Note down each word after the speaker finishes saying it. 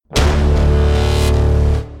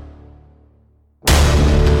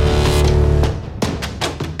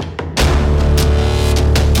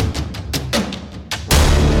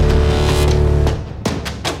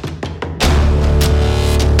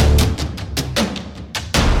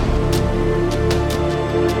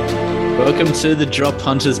Welcome to the Drop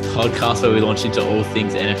Hunters podcast, where we launch into all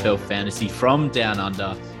things NFL fantasy from down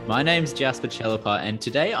under. My name's Jasper Chalapar, and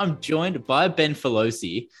today I'm joined by Ben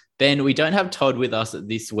Filosi. Ben, we don't have Todd with us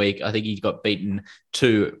this week. I think he got beaten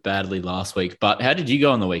too badly last week. But how did you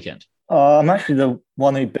go on the weekend? I'm actually the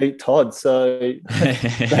one who beat Todd, so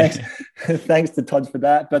thanks to Todd for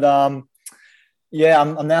that. But I'm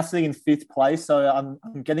now sitting in fifth place, so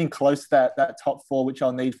I'm getting close to that top four, which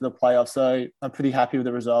I'll need for the playoffs. So I'm pretty happy with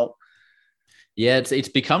the result. Yeah, it's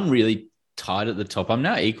become really tight at the top. I'm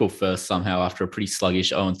now equal first somehow after a pretty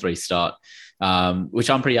sluggish 0-3 start, which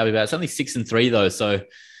I'm pretty happy about. It's only 6-3 though, so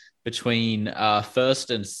between first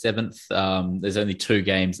and seventh, there's only 2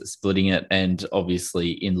 games splitting it, and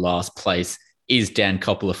obviously in last place is Dan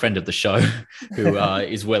Koppel, a friend of the show, who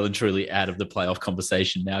is well and truly out of the playoff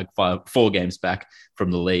conversation now, 4 games back from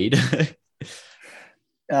the lead.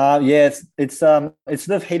 It's sort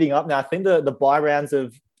of heating up now. I think the bye rounds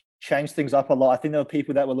have changed things up a lot. I think there were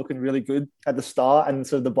people that were looking really good at the start, and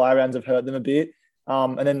sort of the bye rounds have hurt them a bit.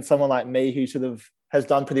 And then someone like me who sort of has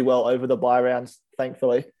done pretty well over the bye rounds,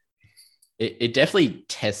 thankfully. It definitely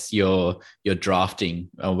tests your drafting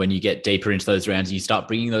when you get deeper into those rounds and you start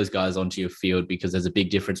bringing those guys onto your field, because there's a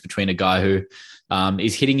big difference between a guy who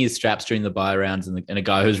is hitting his straps during the bye rounds and a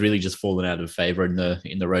guy who's really just fallen out of favor in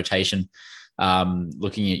the rotation.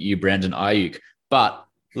 Looking at you, Brandon Ayuk. But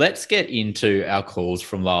let's get into our calls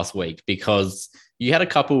from last week, because you had a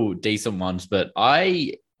couple decent ones, but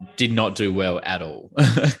I did not do well at all.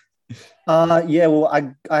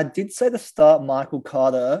 I did say to start Michael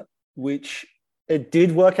Carter, which it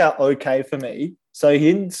did work out okay for me. So he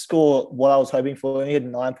didn't score what I was hoping for. He had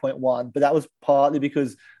 9.1, but that was partly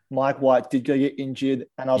because Mike White did go get injured,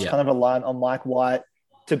 and I was kind of reliant on Mike White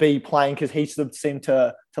to be playing because he sort of seemed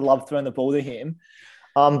to love throwing the ball to him.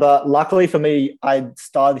 But luckily for me, I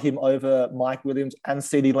started him over Mike Williams and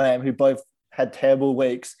CeeDee Lamb, who both had terrible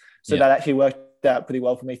weeks. So that actually worked out pretty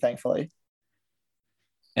well for me, thankfully.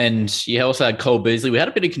 And you also had Cole Beasley. We had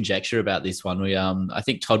a bit of conjecture about this one. I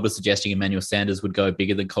think Todd was suggesting Emmanuel Sanders would go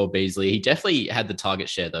bigger than Cole Beasley. He definitely had the target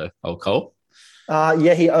share, though. Oh, Cole?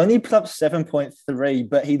 He only put up 7.3,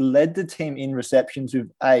 but he led the team in receptions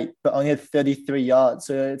with 8, but only had 33 yards.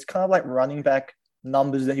 So it's kind of like running back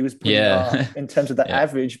numbers that he was putting up in terms of the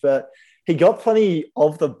average. But he got plenty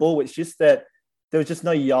of the ball. It's just that there was just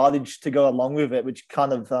no yardage to go along with it, which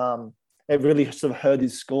kind of it really sort of hurt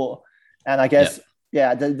his score. And I guess...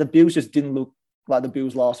 the Bills just didn't look like the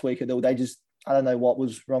Bills last week at all. I don't know what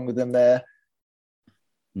was wrong with them there.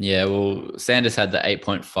 Yeah, well, Sanders had the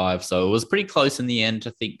 8.5, so it was pretty close in the end.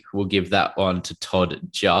 I think we'll give that one to Todd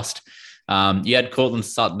just. You had Cortland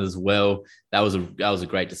Sutton as well. That was a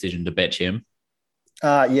great decision to bet him.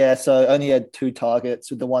 So only had 2 targets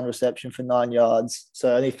with the 1 reception for 9 yards,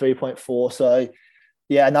 so only 3.4. So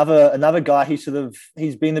yeah, another guy he's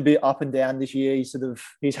been a bit up and down this year.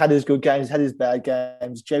 He's had his good games, he's had his bad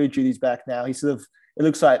games. Jerry Jeudy's back now. It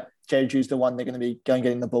looks like Jerry Jeudy's the one they're going to be going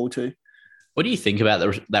getting the ball to. What do you think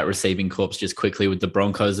about that receiving corps just quickly with the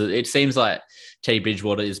Broncos? It seems like Teddy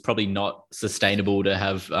Bridgewater is probably not sustainable to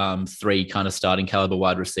have 3 kind of starting caliber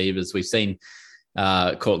wide receivers. We've seen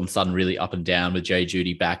Cortland Sutton really up and down with Jerry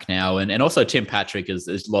Jeudy back now. And also Tim Patrick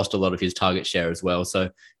has lost a lot of his target share as well. So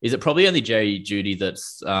is it probably only Jerry Jeudy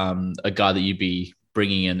that's a guy that you'd be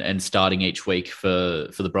bringing in and starting each week for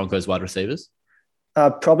the Broncos wide receivers?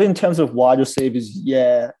 Probably in terms of wide receivers,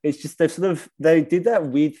 yeah. It's just they did that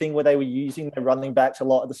weird thing where they were using their running backs a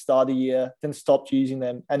lot at the start of the year, then stopped using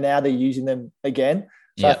them, and now they're using them again.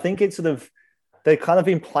 So I think it's they've kind of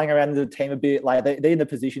been playing around the team a bit. Like they're in a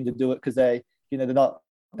position to do it because they know they're not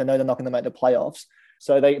going to make the playoffs,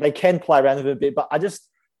 so they can play around with it a bit. But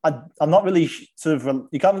I'm not really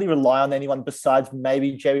you can't really rely on anyone besides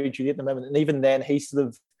maybe Jerry Jeudy at the moment, and even then he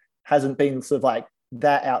hasn't been like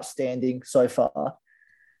that outstanding so far.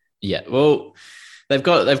 Yeah, well, they've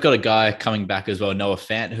got a guy coming back as well, Noah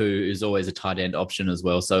Fant, who is always a tight end option as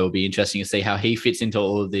well. So it'll be interesting to see how he fits into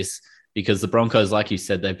all of this, because the Broncos, like you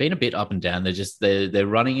said, they've been a bit up and down. They're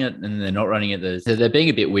running it and they're not running it. They're being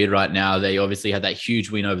a bit weird right now. They obviously had that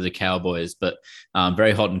huge win over the Cowboys, but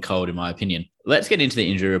very hot and cold in my opinion. Let's get into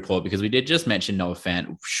the injury report, because we did just mention Noah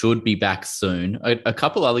Fant should be back soon. A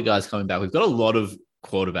couple other guys coming back. We've got a lot of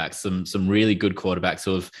quarterbacks, some really good quarterbacks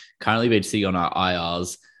who have currently been sitting on our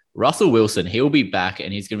IRs. Russell Wilson, he'll be back,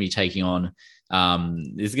 and he's going to be taking on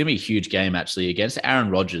this is going to be a huge game actually against Aaron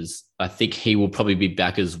Rodgers. I think he will probably be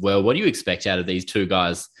back as well. What do you expect out of these 2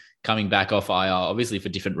 guys coming back off IR, obviously for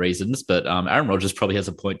different reasons, but Aaron Rodgers probably has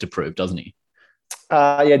a point to prove, doesn't he?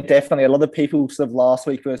 Yeah, definitely. A lot of people last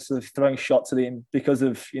week were throwing shots at him because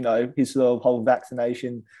of, his whole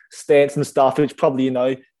vaccination stance and stuff, which probably,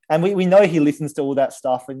 And we know he listens to all that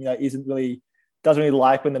stuff and, doesn't really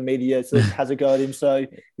like when the media sort of has a go at him. So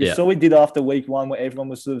you saw we did after week 1 where everyone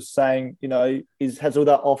was sort of saying, has all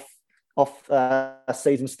that off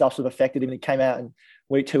season stuff sort of affected him, and he came out in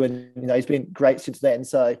week 2 and, he's been great since then.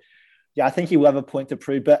 So, yeah, I think he will have a point to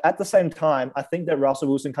prove. But at the same time, I think that Russell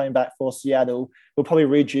Wilson coming back for Seattle will probably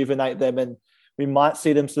rejuvenate them, and we might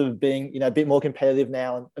see them sort of being, a bit more competitive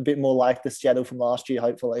now and a bit more like the Seattle from last year,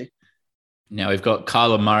 hopefully. Now we've got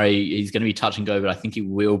Kyler Murray. He's going to be touch and go, but I think he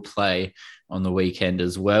will play on the weekend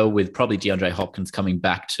as well, with probably DeAndre Hopkins coming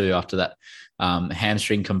back too after that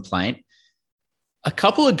hamstring complaint. A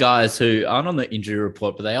couple of guys who aren't on the injury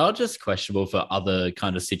report, but they are just questionable for other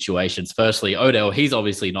kind of situations. Firstly, Odell, he's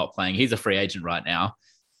obviously not playing. He's a free agent right now.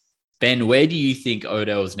 Ben, where do you think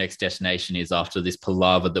Odell's next destination is after this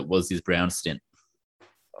palaver that was his Brown stint?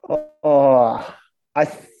 Oh, I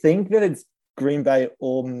think that it's Green Bay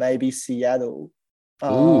or maybe Seattle.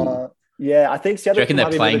 Yeah, I think Seattle. Do you reckon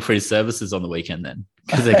they're playing for his services on the weekend then?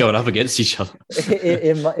 Because they're going up against each other.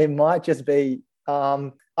 It might just be.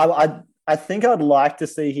 I think I'd like to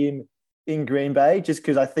see him in Green Bay, just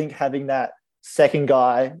because I think having that second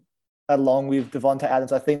guy along with Devonta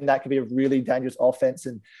Adams, I think that could be a really dangerous offense.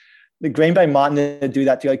 And the Green Bay might need to do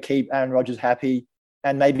that to go keep Aaron Rodgers happy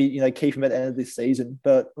and maybe, keep him at the end of this season.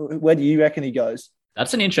 But where do you reckon he goes?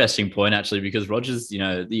 That's an interesting point, actually, because Rodgers,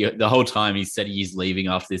 the whole time he said he's leaving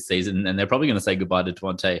after this season, and they're probably going to say goodbye to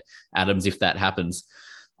Devontae Adams if that happens.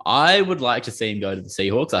 I would like to see him go to the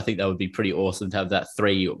Seahawks. I think that would be pretty awesome to have that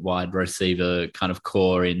 3 wide receiver kind of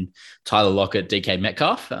core in Tyler Lockett, DK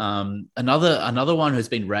Metcalf. Another one who's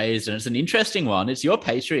been raised, and it's an interesting one. It's your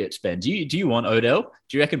Patriots, Ben. Do you want Odell?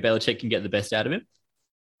 Do you reckon Belichick can get the best out of him?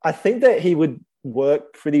 I think that he would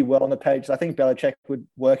work pretty well on the Patriots. I think Belichick would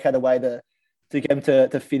work out a way to get him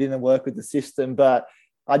to fit in and work with the system. But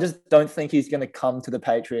I just don't think he's going to come to the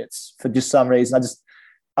Patriots for just some reason.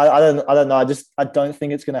 I don't know. I don't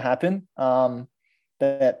think it's going to happen.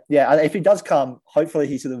 But yeah, if he does come, hopefully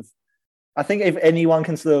he I think if anyone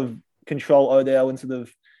can sort of control Odell and sort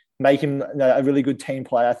of make him a really good team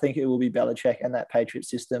player, I think it will be Belichick and that Patriot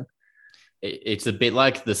system. It's a bit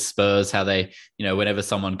like the Spurs, how they, whenever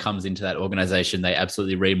someone comes into that organization, they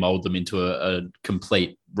absolutely remold them into a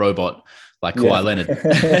complete robot like Kawhi Leonard.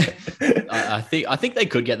 I think they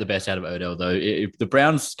could get the best out of Odell, though. The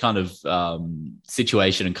Browns' kind of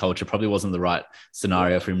situation and culture probably wasn't the right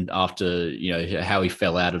scenario for him after, how he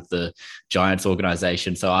fell out of the Giants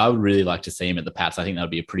organization. So I would really like to see him at the Pats. I think that would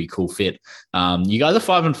be a pretty cool fit. You guys are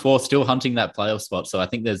 5-4, still hunting that playoff spot. So I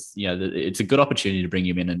think there's, it's a good opportunity to bring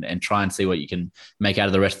him in and try and see what you can make out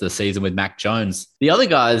of the rest of the season with Mac Jones. The other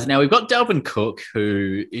guys, now we've got Dalvin Cook,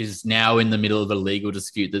 who is now in the middle of a legal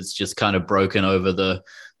dispute that's just kind of broken over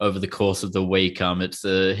the course of the week. It's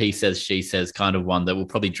a he says, she says kind of one that will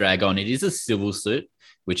probably drag on. It is a civil suit,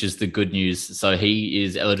 which is the good news. So he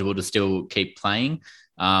is eligible to still keep playing.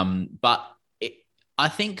 I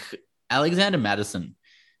think Alexander Mattison,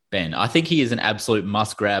 Ben, I think he is an absolute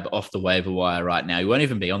must grab off the waiver wire right now. He won't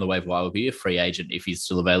even be on the waiver wire. He'll be a free agent if he's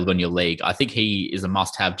still available in your league. I think he is a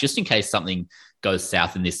must have just in case something goes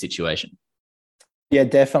south in this situation. Yeah,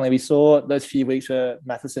 definitely. We saw those few weeks where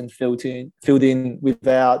Mattison filled in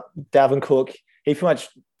without Dalvin Cook. He pretty much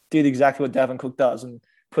did exactly what Dalvin Cook does and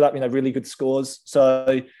put up, really good scores.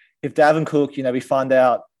 So if Dalvin Cook, we find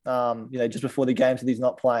out, just before the games that he's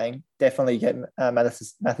not playing, definitely get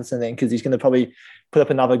Mattison in, because he's going to probably put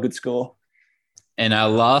up another good score. And our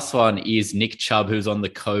last one is Nick Chubb, who's on the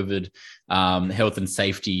COVID health and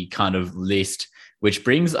safety kind of list, which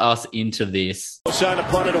brings us into this. Trying to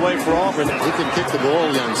punt it away for Auburn. He can kick the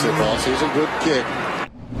ball, young Sipos. He's a good kick.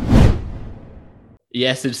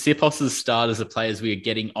 Yes, it's Sipos' starters, the players we are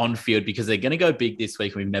getting on field because they're going to go big this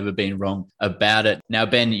week. We've never been wrong about it. Now,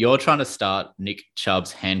 Ben, you're trying to start Nick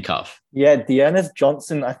Chubb's handcuff. Yeah, Dearness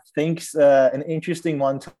Johnson, I think, is an interesting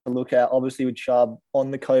one to look at, obviously with Chubb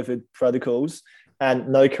on the COVID protocols and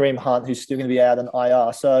no Kareem Hunt, who's still going to be out on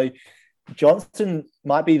IR. So Johnson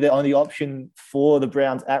might be the only option for the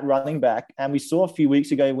Browns at running back. And we saw a few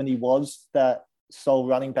weeks ago when he was that sole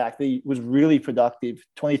running back, he was really productive,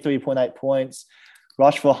 23.8 points,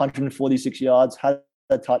 rushed for 146 yards, had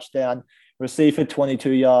a touchdown, received for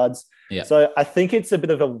 22 yards. Yeah. So I think it's a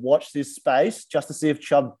bit of a watch this space just to see if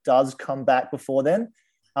Chubb does come back before then.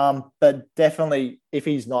 But definitely, if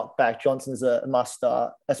he's not back, Johnson's a must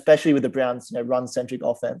start, especially with the Browns' run-centric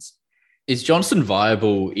offense. Is Johnson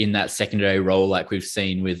viable in that secondary role like we've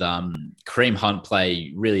seen with Kareem Hunt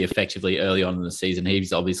play really effectively early on in the season?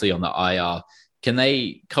 He's obviously on the IR. Can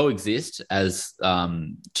they coexist as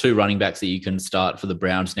 2 running backs that you can start for the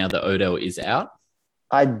Browns now that Odell is out?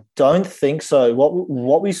 I don't think so.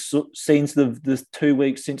 What we've seen sort of the 2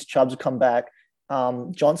 weeks since Chubbs have come back,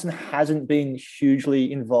 Johnson hasn't been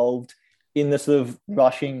hugely involved in the sort of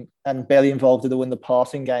rushing and barely involved at all in the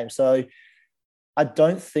passing game. So I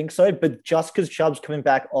don't think so. But just because Chubb's coming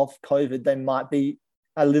back off COVID, they might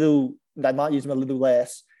use him a little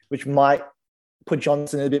less, which might put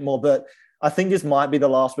Johnson in a bit more. But I think this might be the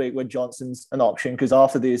last week where Johnson's an option, because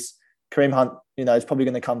after this, Kareem Hunt, is probably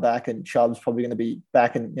going to come back and Chubb's probably going to be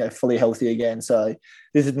back and, fully healthy again. So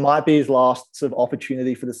this might be his last sort of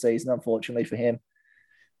opportunity for the season, unfortunately for him.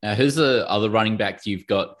 Now, who's the other running back you've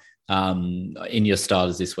got in your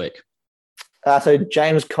starters this week? So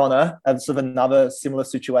James Conner, sort of another similar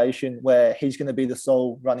situation where he's going to be the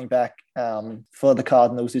sole running back for the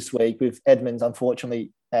Cardinals this week, with Edmonds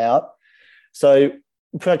unfortunately out. So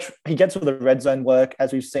he gets all the red zone work,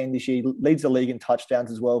 as we've seen this year. He leads the league in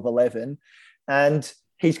touchdowns as well, of 11. And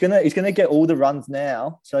he's gonna get all the runs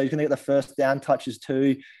now. So he's gonna get the first down touches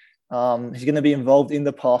too. He's gonna be involved in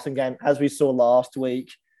the passing game, as we saw last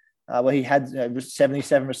week, where he had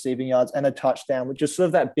 77 receiving yards and a touchdown, which is sort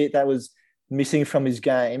of that bit that was missing from his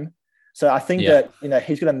game. So I think that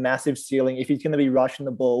he's got a massive ceiling if he's going to be rushing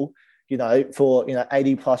the ball, for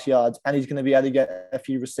 80 plus yards, and he's going to be able to get a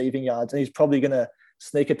few receiving yards, and he's probably going to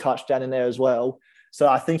sneak a touchdown in there as well. So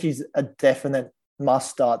I think he's a definite must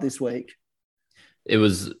start this week. It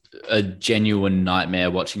was a genuine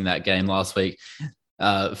nightmare watching that game last week.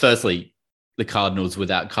 Firstly, the Cardinals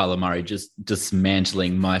without Kyler Murray just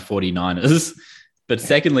dismantling my 49ers. But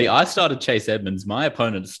secondly, I started Chase Edmonds. My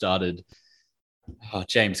opponent started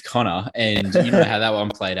James Conner, and you know how that one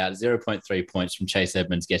played out. 0.3 points from Chase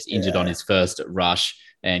Edmonds, gets injured on his first rush,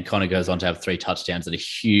 and Conner goes on to have 3 touchdowns and a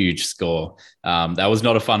huge score. That was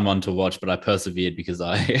not a fun one to watch, but I persevered because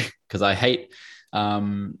I hate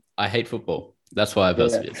football. That's why I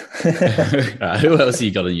persevered. Right, who else have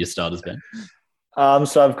you got in your starters, Ben?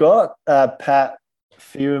 So I've got Pat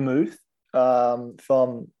Freiermuth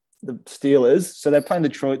from the Steelers. So they're playing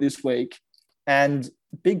Detroit this week, and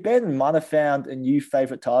Big Ben might have found a new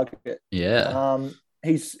favorite target. Yeah.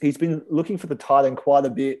 He's been looking for the tight end quite a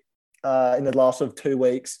bit in the last sort of 2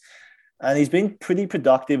 weeks, and he's been pretty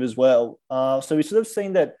productive as well. So we've sort of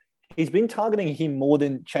seen that he's been targeting him more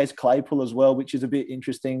than Chase Claypool as well, which is a bit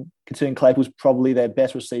interesting considering Claypool's probably their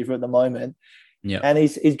best receiver at the moment. Yeah. And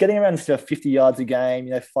he's getting around 50 yards a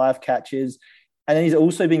game, 5 catches, and then he's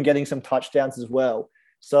also been getting some touchdowns as well.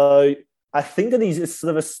 So I think that he's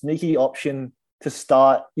sort of a sneaky option to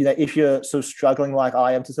start, if you're sort of struggling like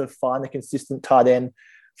I am to sort of find a consistent tight end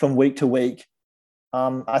from week to week.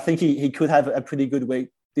 I think he could have a pretty good week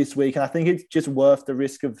this week, and I think it's just worth the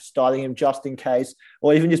risk of starting him just in case,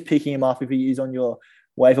 or even just picking him up if he is on your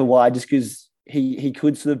waiver wire, just because he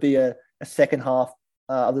could sort of be a second half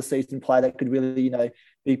of the season player that could really,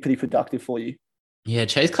 be pretty productive for you. Yeah,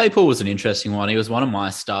 Chase Claypool was an interesting one. He was one of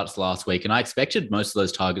my starts last week, and I expected most of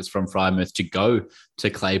those targets from Freiermuth to go to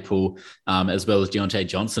Claypool, as well as Deontay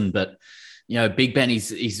Johnson. But, Big Ben,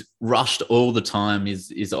 he's rushed all the time.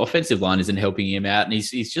 His offensive line isn't helping him out, and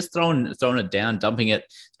he's just throwing it down, dumping it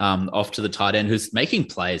off to the tight end who's making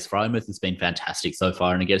plays. Freiermuth has been fantastic so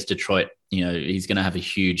far, and against Detroit, he's going to have a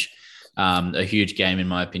huge game, in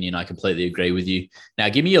my opinion. I completely agree with you. Now,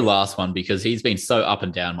 give me your last one, because he's been so up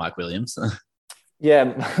and down, Mike Williams.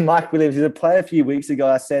 Yeah, Mike Williams is a player a few weeks ago.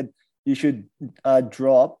 I said you should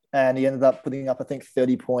drop, and he ended up putting up, I think,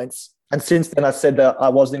 30 points. And since then, I said that I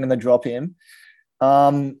wasn't going to drop him.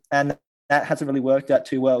 And that hasn't really worked out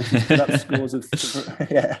too well. He's put up scores of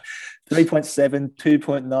 3.7,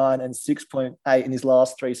 2.9, and 6.8 in his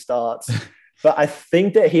last 3 starts. But I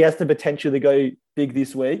think that he has the potential to go big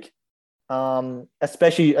this week.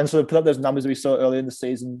 Especially, and sort of put up those numbers we saw earlier in the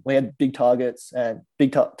season. We had big targets and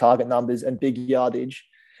big target numbers and big yardage.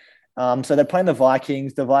 So they're playing the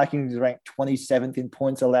Vikings. The Vikings ranked 27th in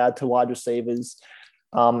points allowed to wide receivers.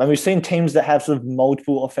 And we've seen teams that have sort of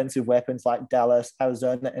multiple offensive weapons like Dallas,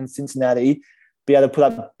 Arizona, and Cincinnati be able to put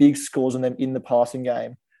up big scores on them in the passing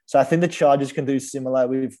game. So I think the Chargers can do similar.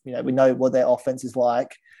 We know what their offense is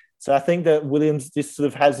like. So I think that Williams just sort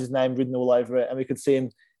of has his name written all over it, and we could see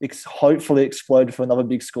him hopefully explode for another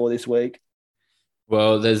big score this week.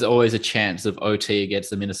 Well, there's always a chance of OT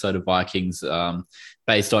against the Minnesota Vikings,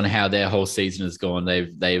 based on how their whole season has gone.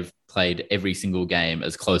 They've played every single game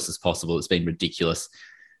as close as possible. It's been ridiculous.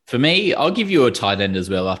 For me, I'll give you a tight end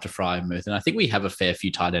as well after Freiermuth, and I think we have a fair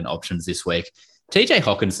few tight end options this week. TJ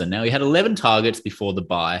Hawkinson. Now, he had 11 targets before the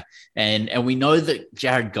bye, and we know that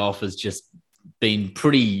Jared Goff has just been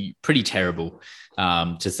pretty terrible,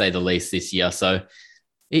 to say the least, this year. So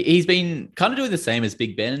He's been kind of doing the same as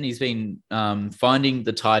Big Ben. He's been finding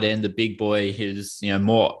the tight end, the big boy, who's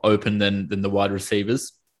more open than the wide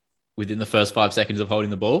receivers within the first 5 seconds of holding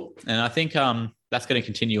the ball. And I think that's going to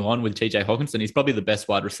continue on with TJ Hawkinson. He's probably the best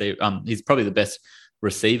wide receiver. He's probably the best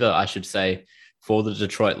receiver, I should say, for the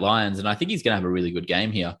Detroit Lions. And I think he's going to have a really good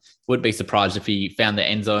game here. Wouldn't be surprised if he found the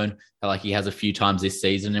end zone like he has a few times this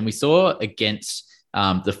season. And we saw against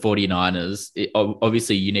the 49ers,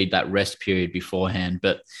 obviously you need that rest period beforehand,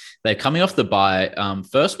 but they're coming off the bye.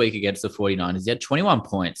 First week against the 49ers, he had 21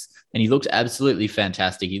 points and he looked absolutely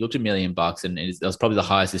fantastic. He looked $1 million and that was probably the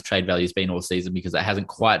highest his trade value has been all season because it hasn't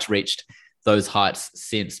quite reached those heights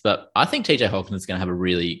since. But I think TJ Hawkins is going to have a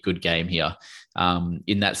really good game here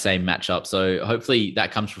in that same matchup. So hopefully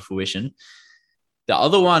that comes to fruition. The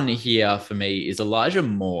other one here for me is Elijah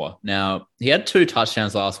Moore. Now, he had 2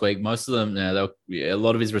 touchdowns last week. Most of them, a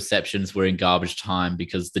lot of his receptions were in garbage time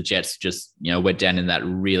because the Jets just, went down in that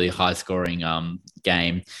really high-scoring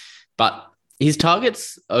game. But his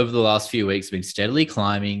targets over the last few weeks have been steadily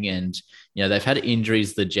climbing, and they've had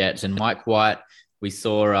injuries, the Jets, and Mike White. We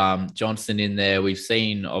saw Johnson in there. We've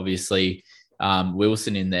seen, obviously,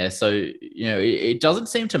 Wilson in there. So, it doesn't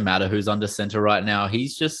seem to matter who's under center right now.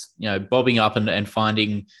 He's just, bobbing up and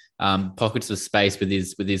finding pockets of space with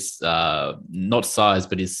his not size,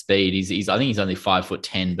 but his speed. I think he's only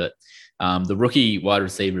 5'10", but the rookie wide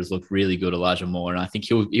receivers look really good, Elijah Moore. And I think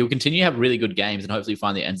he'll continue to have really good games and hopefully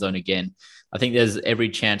find the end zone again. I think there's every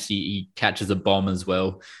chance he catches a bomb as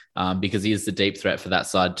well because he is the deep threat for that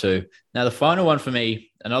side too. Now, the final one for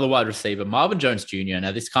me, another wide receiver, Marvin Jones Jr.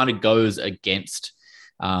 Now, this kind of goes against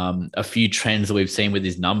a few trends that we've seen with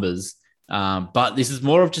his numbers, but this is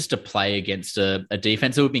more of just a play against a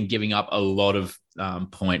defense who have been giving up a lot of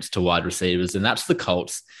points to wide receivers, and that's the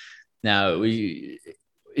Colts. Now,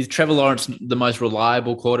 is Trevor Lawrence the most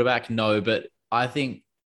reliable quarterback? No, but I think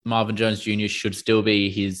Marvin Jones Jr. should still be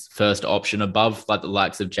his first option above like the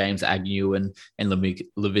likes of James Agnew and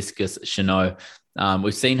Laviska Shenault.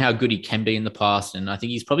 We've seen how good he can be in the past, and I think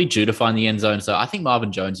he's probably due to find the end zone. So I think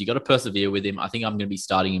Marvin Jones, you got to persevere with him. I think I'm going to be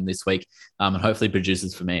starting him this week and hopefully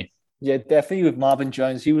produces for me. Yeah, definitely with Marvin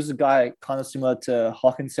Jones. He was a guy kind of similar to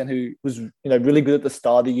Hawkinson who was, really good at the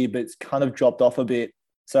start of the year, but it's kind of dropped off a bit.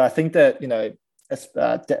 So I think that,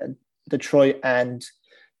 Detroit and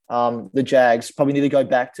the Jags probably need to go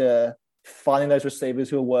back to finding those receivers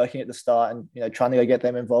who are working at the start and, trying to go get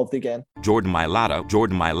them involved again. Jordan Mailata.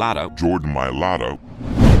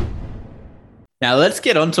 Now let's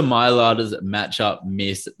get on to Mailata's matchup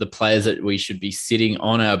miss, the players that we should be sitting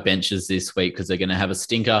on our benches this week because they're going to have a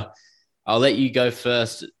stinker. I'll let you go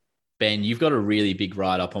first, Ben. You've got a really big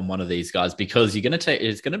write-up on one of these guys because it's going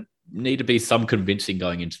to need to be some convincing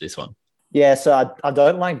going into this one. Yeah, so I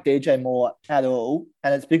don't like DJ Moore at all,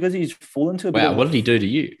 and it's because he's fallen to a bit. Wow, what did he do to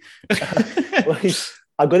you? Well,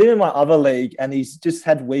 I got him in my other league, and he's just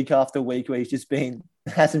had week after week where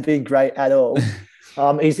hasn't been great at all.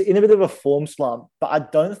 He's in a bit of a form slump, but I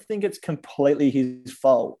don't think it's completely his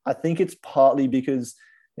fault. I think it's partly because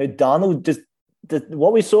Darnold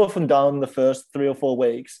what we saw from Darnold in the first 3 or 4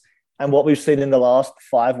 weeks and what we've seen in the last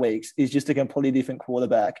 5 weeks is just a completely different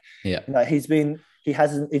quarterback. Yeah, he's been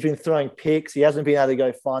throwing picks. He hasn't been able to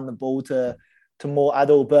go find the ball to Moore at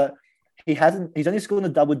all, but he's only scored in the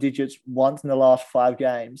double digits once in the last 5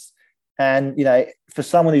 games. And, for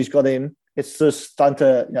someone who's got him, it's just starting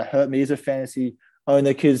to hurt me as a fantasy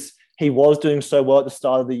owner because he was doing so well at the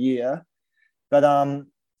start of the year. But,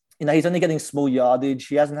 he's only getting small yardage.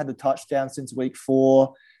 He hasn't had the touchdown since week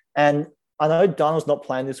 4. And I know Darnold's not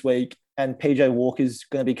playing this week and PJ Walker's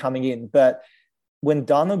going to be coming in. But when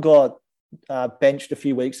Darnold got benched a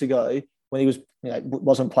few weeks ago when he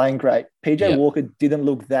wasn't playing great, PJ Walker didn't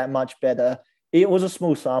look that much better. It was a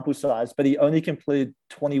small sample size, but he only completed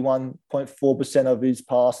 21.4% of his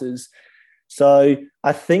passes. So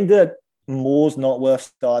I think that Moore's not worth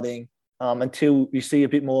starting until you see a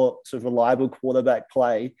bit more sort of reliable quarterback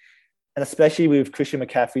play. And especially with Christian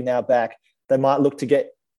McCaffrey now back, they might look to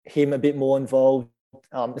get him a bit more involved,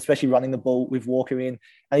 especially running the ball with Walker in.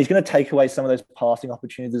 And he's going to take away some of those passing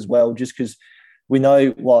opportunities as well, just because we know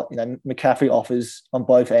what McCaffrey offers on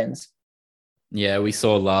both ends. Yeah, we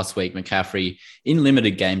saw last week McCaffrey in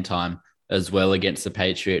limited game time as well against the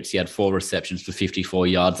Patriots. He had 4 receptions for 54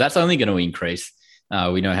 yards. That's only going to increase.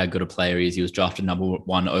 We know how good a player he is. He was drafted number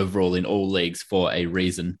 1 overall in all leagues for a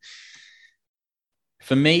reason.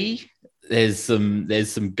 For me, there's some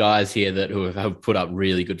guys here who have put up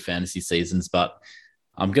really good fantasy seasons, but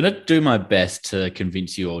I'm going to do my best to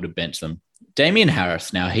convince you all to bench them. Damian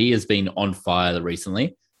Harris, now he has been on fire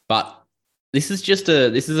recently, but This is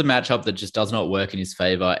a matchup that just does not work in his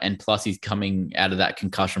favor. And plus, he's coming out of that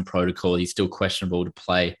concussion protocol. He's still questionable to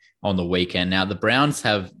play on the weekend. Now, the Browns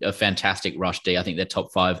have a fantastic rush D. I think they're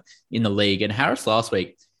top 5 in the league. And Harris last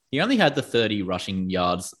week, he only had the 30 rushing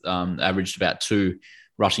yards, averaged about 2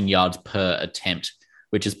 rushing yards per attempt,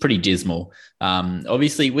 which is pretty dismal.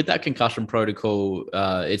 Obviously, with that concussion protocol,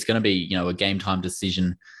 it's going to be, a game time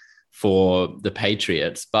decision for the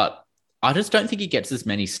Patriots. But I just don't think he gets as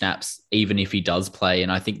many snaps, even if he does play.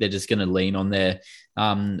 And I think they're just going to lean on their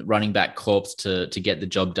running back corps to get the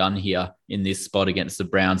job done here in this spot against the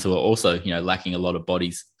Browns, who are also, lacking a lot of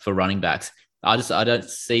bodies for running backs. I don't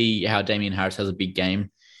see how Damien Harris has a big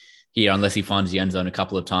game here unless he finds the end zone a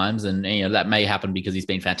couple of times. And, that may happen because he's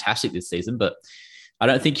been fantastic this season. But I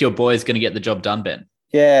don't think your boy is going to get the job done, Ben.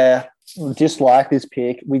 Yeah, just like this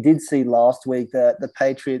pick. We did see last week that the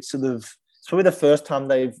Patriots it's probably the first time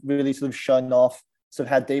they've really sort of shown off sort of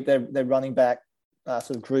how deep their running back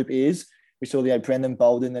sort of group is. We saw Brendan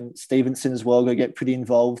Bolden and Stevenson as well go get pretty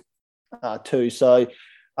involved too. So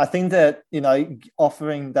I think that,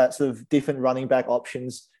 offering that sort of different running back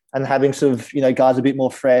options and having sort of, guys a bit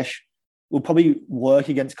more fresh will probably work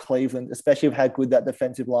against Cleveland, especially with how good that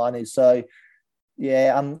defensive line is. So,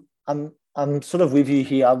 yeah, I'm sort of with you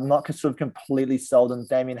here. I'm not sort of completely sold on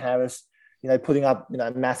Damien Harris, putting up,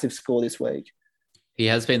 a massive score this week. He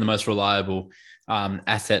has been the most reliable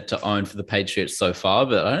asset to own for the Patriots so far,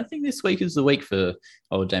 but I don't think this week is the week for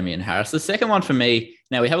old Damien Harris. The second one for me,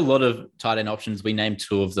 now we have a lot of tight end options. We named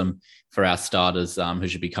 2 of them for our starters who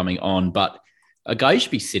should be coming on, but a guy who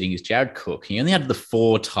should be sitting is Jared Cook. He only had the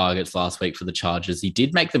 4 targets last week for the Chargers. He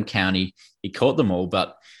did make them count. He caught them all,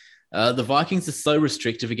 but the Vikings are so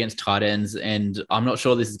restrictive against tight ends, and I'm not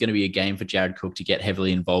sure this is going to be a game for Jared Cook to get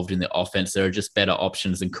heavily involved in the offense. There are just better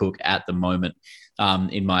options than Cook at the moment,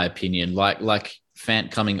 in my opinion. Like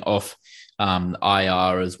Fant coming off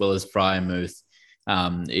IR as well as Freiermuth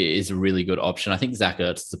is a really good option. I think Zach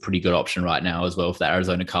Ertz is a pretty good option right now as well for the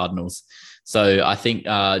Arizona Cardinals. So I think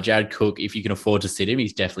Jared Cook, if you can afford to sit him,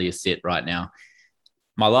 he's definitely a sit right now.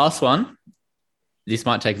 My last one, this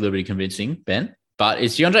might take a little bit of convincing, Ben, but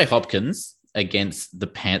it's DeAndre Hopkins against the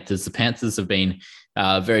Panthers. The Panthers have been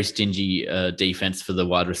very stingy defense for the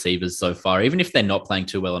wide receivers so far. Even if they're not playing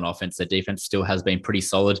too well on offense, their defense still has been pretty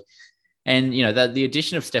solid. And, the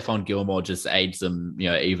addition of Stephon Gilmore just aids them,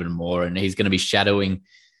 even more. And he's going to be shadowing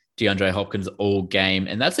DeAndre Hopkins all game.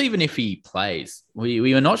 And that's even if he plays.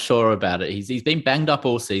 We were not sure about it. He's been banged up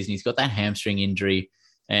all season. He's got that hamstring injury.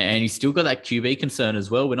 And he's still got that QB concern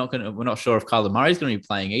as well. We're not sure if Kyler Murray's going to be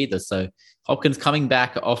playing either. So Hopkins coming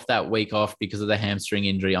back off that week off because of the hamstring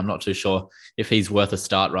injury. I'm not too sure if he's worth a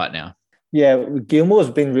start right now. Yeah,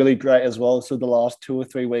 Gilmore's been really great as well. So the last 2 or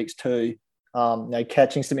 3 weeks too,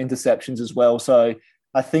 catching some interceptions as well. So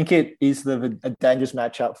I think it is a dangerous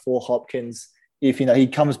matchup for Hopkins if, he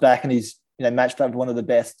comes back and he's, matched up with one of the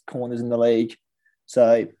best corners in the league.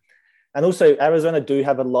 So, and also Arizona do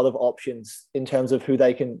have a lot of options in terms of who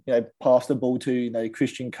they can, pass the ball to,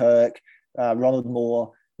 Christian Kirk, Ronald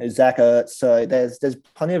Moore, Zach Ertz. So there's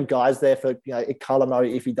plenty of guys there for, Kyler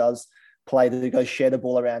Murray, if he does play, to go share the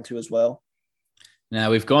ball around to as well. Now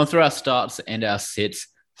we've gone through our starts and our sits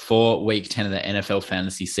for week 10 of the NFL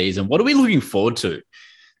fantasy season. What are we looking forward to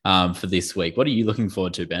for this week? What are you looking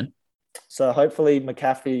forward to, Ben? So hopefully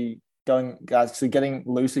McCaffrey getting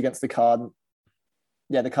loose against the Cardinals.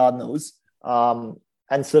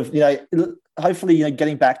 And sort of, hopefully,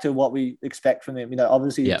 getting back to what we expect from him.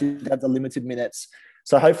 Obviously he did have the limited minutes.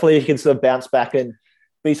 So hopefully he can sort of bounce back and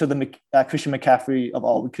be sort of the Christian McCaffrey of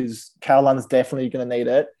old, because Carolina's definitely going to need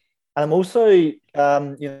it. And I'm also,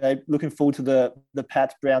 looking forward to the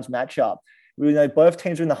Pats-Browns matchup. Both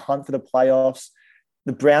teams are in the hunt for the playoffs.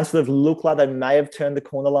 The Browns sort of look like they may have turned the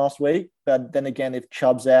corner last week, but then again, if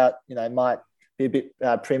Chubb's out, it might be a bit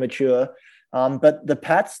premature. But the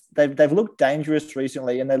Pats, they've looked dangerous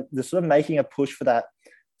recently, and they're sort of making a push for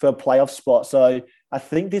a playoff spot. So I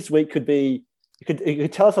think this week it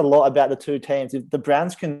could tell us a lot about the two teams. If the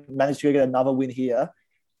Browns can manage to get another win here,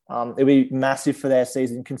 it'll be massive for their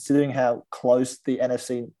season, considering how close the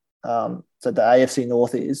NFC, so the AFC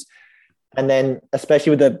North is. And then,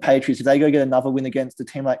 especially with the Patriots, if they go get another win against a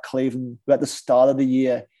team like Cleveland, who at the start of the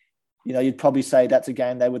year, you'd probably say that's a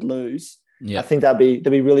game they would lose. Yeah. I think that'd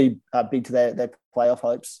be really big to their playoff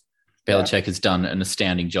hopes. Belichick has done an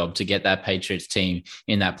astounding job to get that Patriots team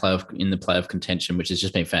in the playoff contention, which has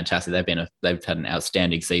just been fantastic. They've had an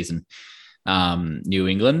outstanding season. New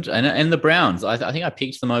England and the Browns. I think I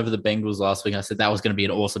picked them over the Bengals last week. I said that was going to be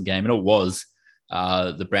an awesome game, and it was.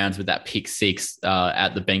 The Browns with that pick 6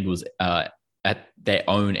 at the Bengals at their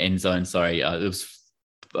own end zone. Sorry, it was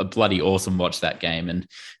a bloody awesome watch, that game. And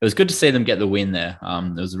it was good to see them get the win there.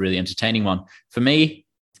 It was a really entertaining one. For me,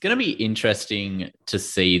 it's going to be interesting to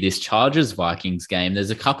see this Chargers-Vikings game. There's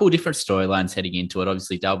a couple different storylines heading into it.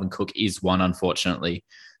 Obviously, Dalvin Cook is one, unfortunately.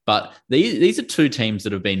 But these are two teams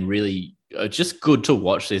that have been really just good to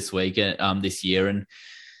watch this week, this year. And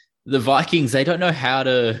the Vikings, they don't know how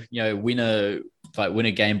to, win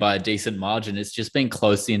a game by a decent margin. It's just been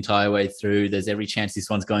close the entire way through. There's every chance this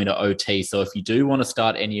one's going to OT. So if you do want to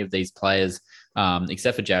start any of these players,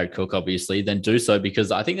 except for Jared Cook, obviously, then do so,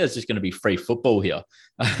 because I think there's just going to be free football here.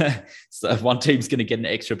 So one team's going to get an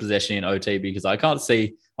extra possession in OT, because I can't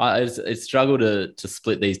see. It's struggle to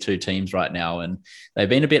split these two teams right now, and they've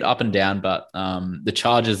been a bit up and down. But the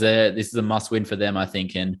Chargers, this is a must-win for them, I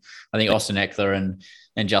think. And I think Austin Eckler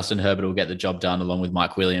and Justin Herbert will get the job done, along with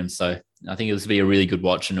Mike Williams. So I think it will be a really good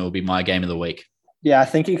watch, and it will be my game of the week. Yeah, I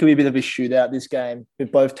think it could be a bit of a shootout, this game,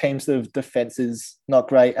 with both teams' of defenses not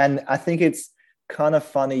great. And I think it's kind of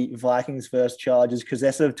funny, Vikings versus Chargers, because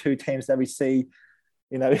they're sort of two teams that we see,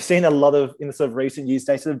 we've seen a lot of in the sort of recent years.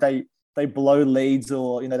 They blow leads,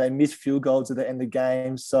 or they miss field goals at the end of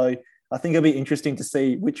games. So I think it'll be interesting to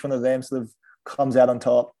see which one of them sort of comes out on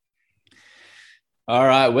top. All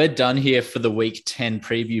right, we're done here for the Week 10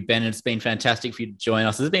 preview, Ben. It's been fantastic for you to join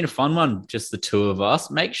us. It's been a fun one, just the two of us.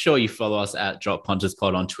 Make sure you follow us at Drop Punters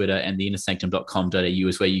Pod on Twitter, and theinnersanctum.com.au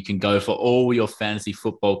is where you can go for all your fantasy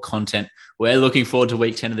football content. We're looking forward to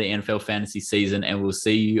Week 10 of the NFL fantasy season, and we'll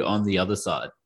see you on the other side.